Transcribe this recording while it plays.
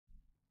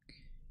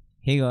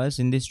Hey guys,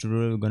 in this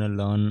tutorial we're gonna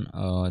learn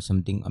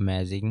something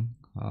amazing.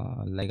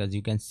 Like as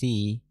you can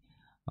see,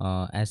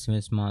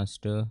 SMS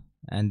master,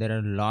 and there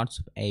are lots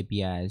of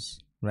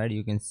APIs. Right,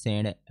 you can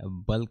send a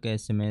bulk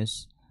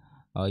SMS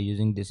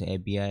using this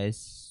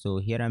APIs. So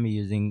here I'm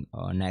using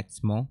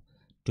Nexmo,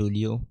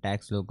 Twilio,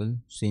 TextLocal,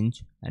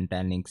 Sinch, and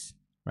Telnyx.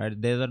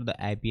 Right, these are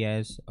the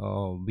APIs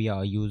we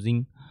are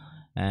using,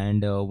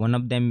 and one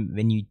of them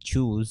when you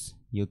choose,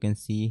 you can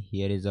see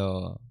here is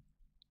a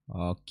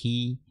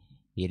key,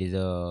 here is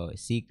a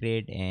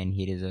secret, and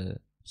here is a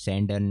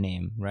sender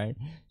name, right?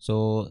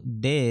 So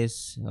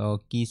this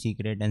key,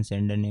 secret, and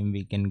sender name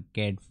we can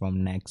get from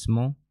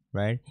Nexmo,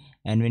 right?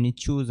 And when you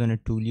choose on a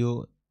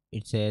Twilio,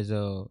 it says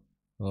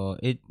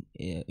it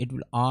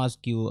will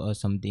ask you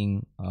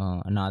something,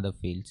 another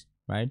fields,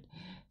 right?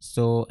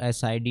 So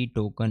SID,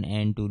 token,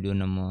 and Twilio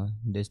number,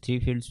 there's three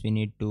fields we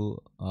need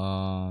to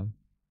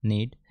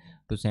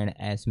send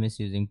SMS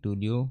using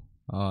Twilio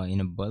in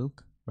a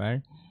bulk,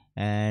 right?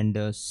 And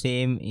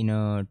same in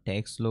a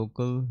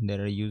TextLocal,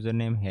 there are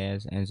username,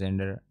 has, and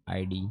sender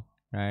ID,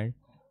 right?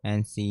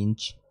 And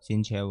Sinch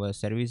have a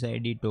service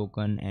ID,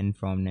 token, and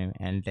from name.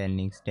 And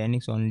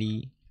Telnyx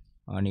only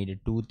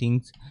needed two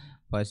things: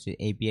 first is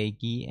API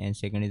key, and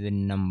second is a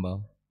number,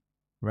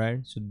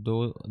 right? So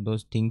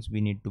those things we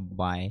need to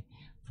buy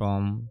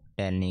from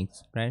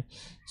Telnyx, right?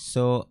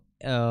 So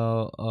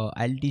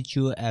I'll teach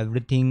you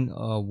everything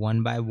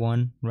one by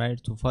one, right?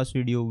 So first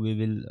video we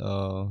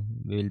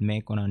will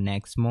make on a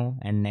Nexmo,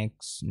 and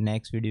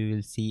next video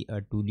we'll see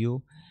a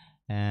Twilio,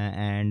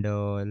 and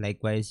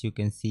likewise you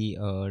can see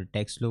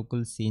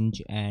TextLocal,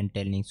 Sinch, and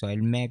Telnyx. So I'll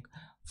make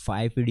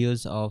 5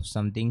 videos of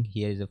something.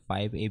 Here is a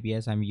 5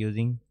 APIs I'm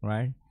using,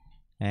 right?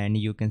 And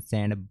you can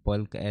send a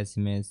bulk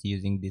SMS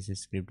using this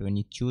script. When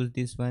you choose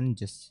this one,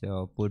 just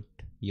put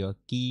your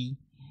key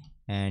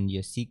and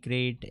your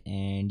secret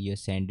and your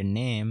sender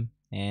name,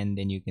 and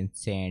then you can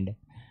send,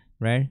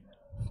 right?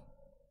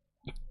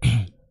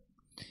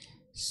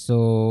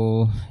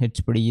 So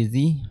it's pretty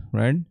easy,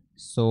 right?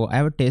 So I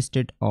have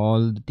tested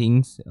all the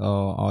things,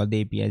 all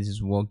the APIs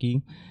is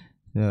working.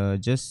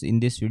 Just in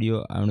this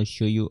video I'm going to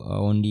show you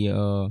only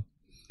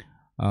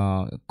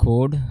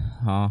code,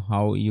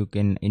 how you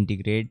can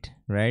integrate,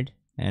 right?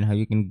 And how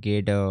you can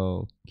get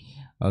a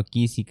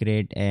key,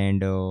 secret,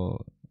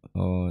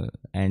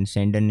 and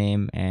sender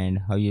name, and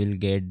how you will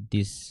get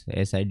this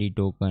SID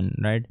token,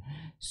 right?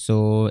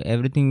 So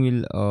everything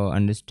will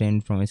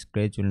understand from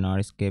scratch, will not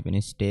escape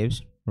any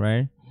steps,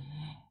 right?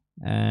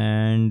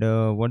 And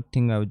one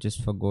thing I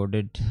just forgot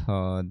it,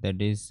 that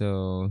is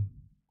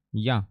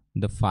yeah,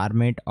 the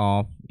format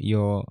of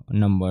your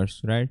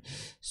numbers, right?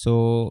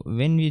 So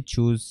when we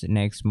choose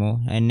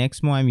Nexmo, and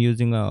Nexmo I'm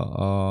using a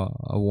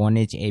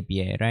vonage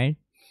API, right?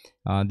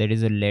 That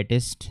is the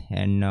latest,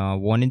 and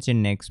vonage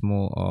and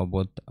Nexmo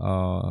both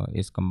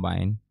is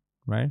combined,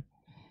 right?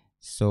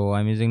 So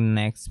I'm using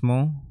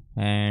Nexmo,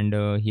 and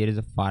here is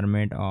a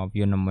format of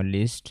your number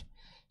list.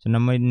 So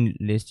number in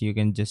list, you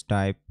can just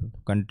type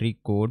country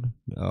code,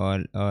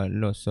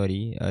 no,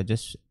 sorry,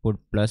 just put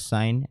plus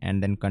sign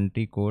and then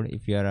country code.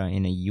 If you are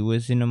in a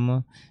USA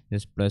number,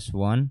 just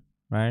 +1,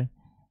 right?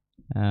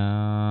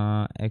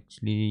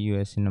 Actually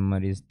USA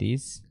number is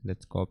this.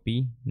 Let's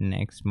copy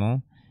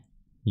Nexmo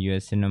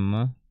USA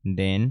number,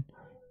 then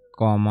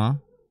comma,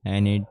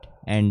 and it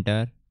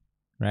enter,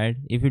 right?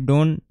 If you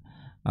don't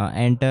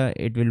enter,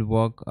 it will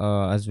work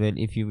as well.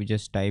 If you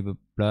just type a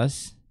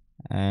plus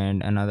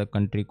and another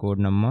country code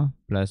number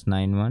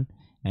 +91,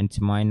 and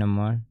it's my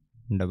number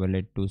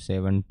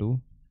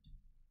 88272,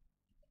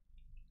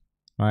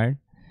 right?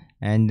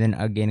 And then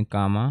again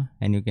comma,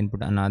 and you can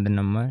put another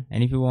number.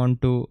 And if you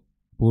want to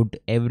put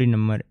every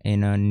number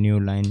in a new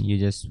line, you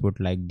just put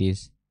like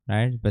this,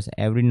 right? But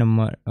every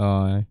number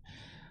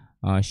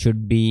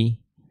should be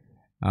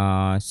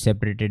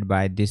separated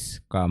by this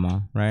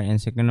comma, right?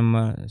 And second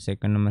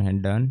number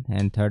had done,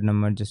 and third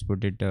number just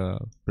put it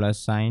plus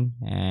sign,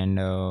 and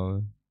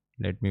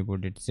let me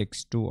put it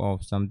 62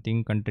 of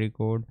something country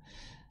code,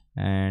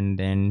 and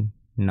then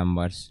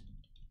numbers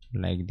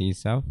like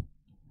this up,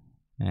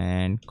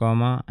 and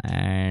comma,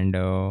 and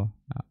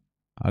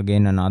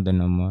again another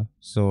number.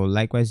 So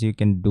likewise you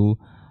can do,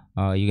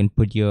 you can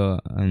put your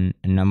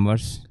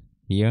numbers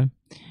here,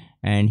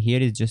 and here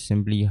is just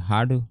simply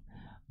how to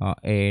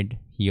add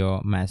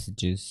your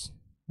messages,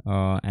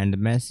 and the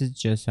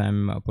message just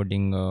I'm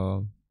putting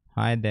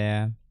hi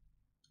there,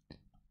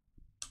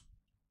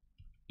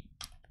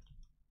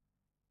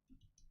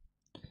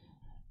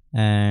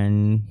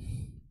 and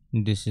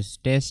this is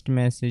test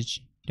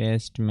message,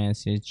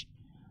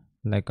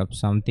 like up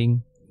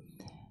something,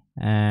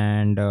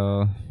 and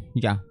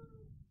yeah.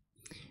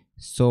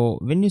 So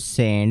when you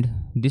send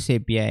this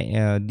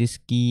API, this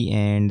key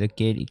and the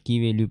key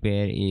value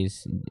pair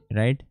is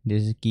right.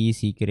 This is key,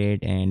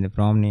 secret, and the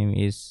from name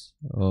is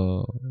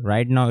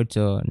right now it's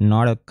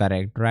not a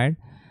correct, right?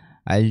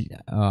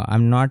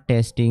 I'm not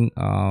testing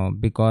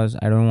because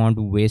I don't want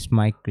to waste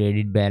my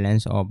credit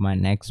balance of my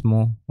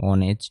Nexmo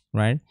vonage,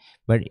 right?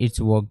 But it's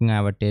working. I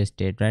have a test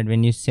it, right?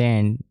 When you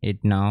send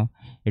it now,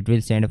 it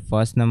will send a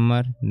first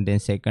number, then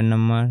second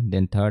number,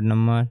 then third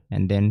number,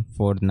 and then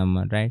fourth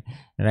number, right?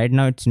 Right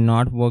now it's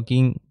not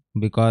working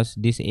because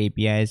this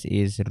API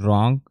is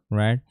wrong,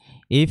 right?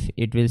 If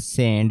it will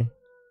send,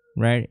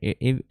 right,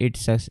 if it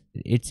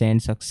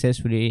sends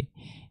successfully,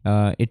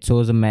 it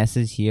shows a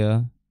message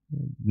here: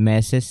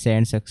 message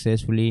sent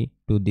successfully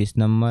to this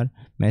number,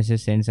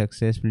 message sent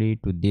successfully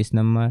to this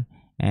number,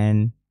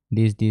 and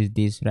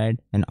this, right?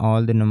 And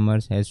all the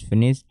numbers has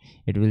finished.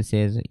 It will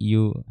says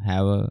you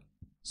have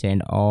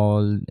send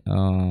all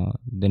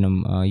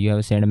you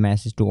have sent a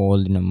message to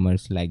all the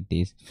numbers like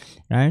this,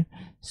 right?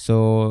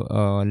 So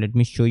let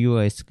me show you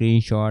a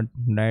screenshot,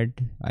 right?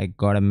 I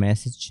got a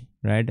message,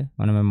 right,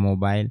 on my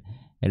mobile.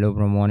 Hello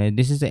from one.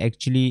 This is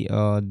actually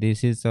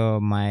this is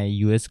my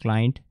US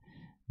client,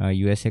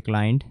 USA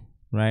client,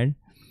 right?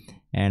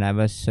 And I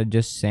was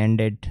just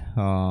send it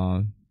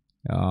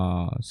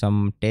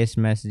some test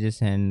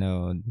messages, and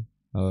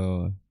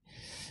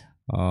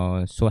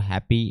uh, so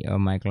happy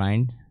my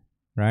client,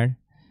 right?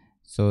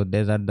 So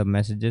these are the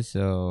messages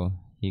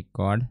he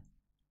got,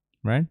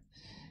 right?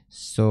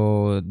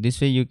 So this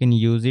way you can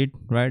use it,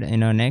 right?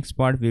 In our next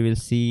part we will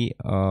see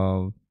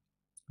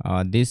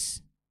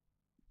this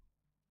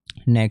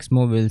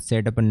Nexmo will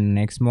set up a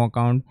Nexmo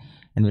account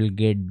and will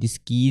get these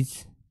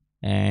keys,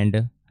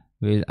 and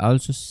we'll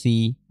also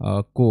see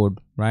a code,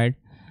 right?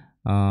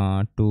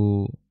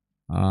 To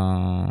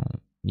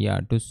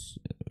yeah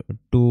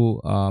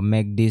to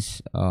make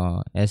this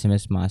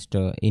SMS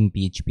master in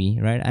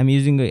PHP, right? I'm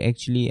using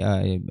actually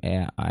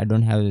I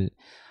don't have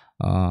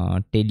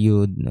tell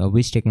you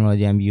which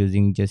technology I'm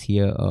using. Just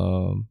here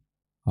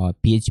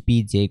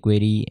PHP,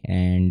 jQuery,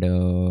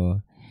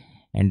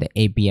 and the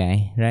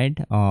API, right,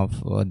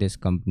 of this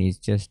companies.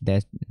 Just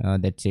that's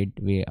it.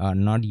 We are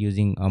not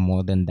using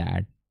more than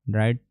that,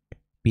 right?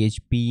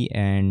 PHP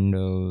and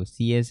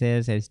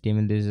CSS,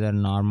 HTML, these are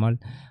normal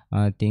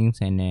things,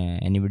 and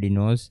anybody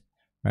knows,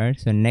 right?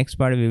 So next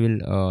part we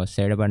will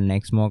set up a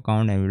Nexmo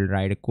account, and we will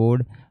write a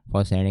code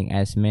for sending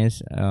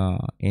SMS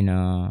in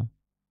a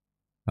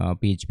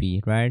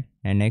PHP, right?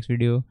 And next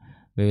video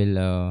we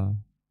will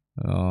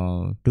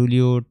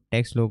Twilio,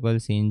 TextLocal,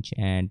 Sinch,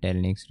 and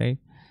Telnyx, right?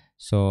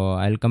 So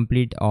I'll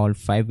complete all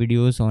 5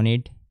 videos on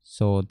it.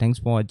 So thanks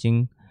for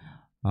watching.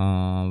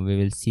 We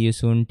will see you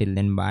soon. Till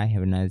then, bye.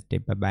 Have a nice day.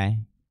 Bye bye.